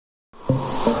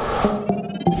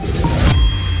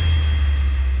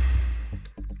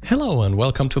Hello and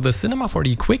welcome to the Cinema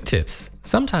 4D Quick Tips.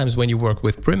 Sometimes when you work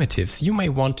with primitives, you may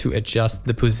want to adjust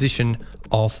the position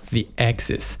of the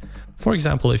axis. For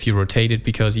example, if you rotate it,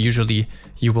 because usually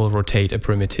you will rotate a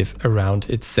primitive around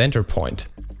its center point.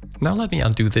 Now let me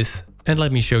undo this and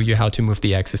let me show you how to move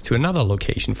the axis to another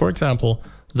location, for example,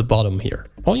 the bottom here.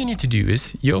 All you need to do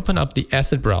is you open up the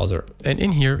asset browser and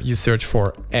in here you search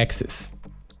for axis.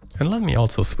 And let me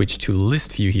also switch to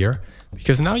list view here,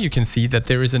 because now you can see that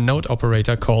there is a node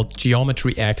operator called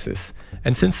geometry axis.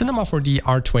 And since Cinema 4D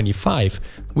R25,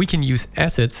 we can use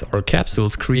assets or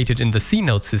capsules created in the C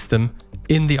node system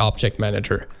in the object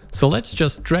manager. So let's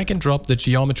just drag and drop the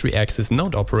geometry axis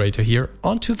node operator here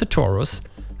onto the torus.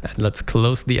 And let's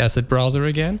close the asset browser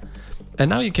again. And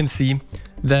now you can see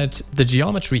that the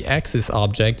geometry axis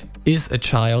object is a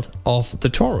child of the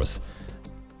torus.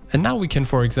 And now we can,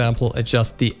 for example,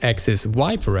 adjust the axis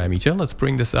Y parameter. Let's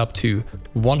bring this up to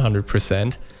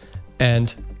 100%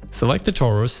 and select the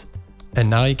torus. And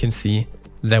now you can see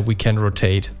that we can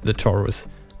rotate the torus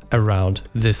around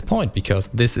this point because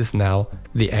this is now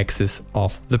the axis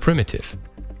of the primitive.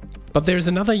 But there's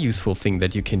another useful thing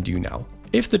that you can do now.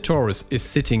 If the torus is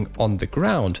sitting on the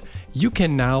ground, you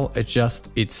can now adjust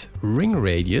its ring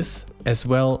radius as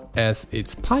well as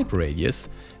its pipe radius.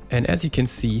 And as you can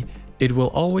see, it will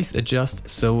always adjust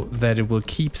so that it will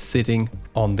keep sitting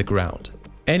on the ground.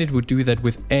 And it would do that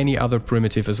with any other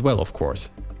primitive as well, of course.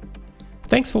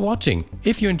 Thanks for watching.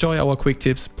 If you enjoy our quick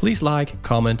tips, please like,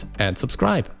 comment and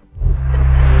subscribe.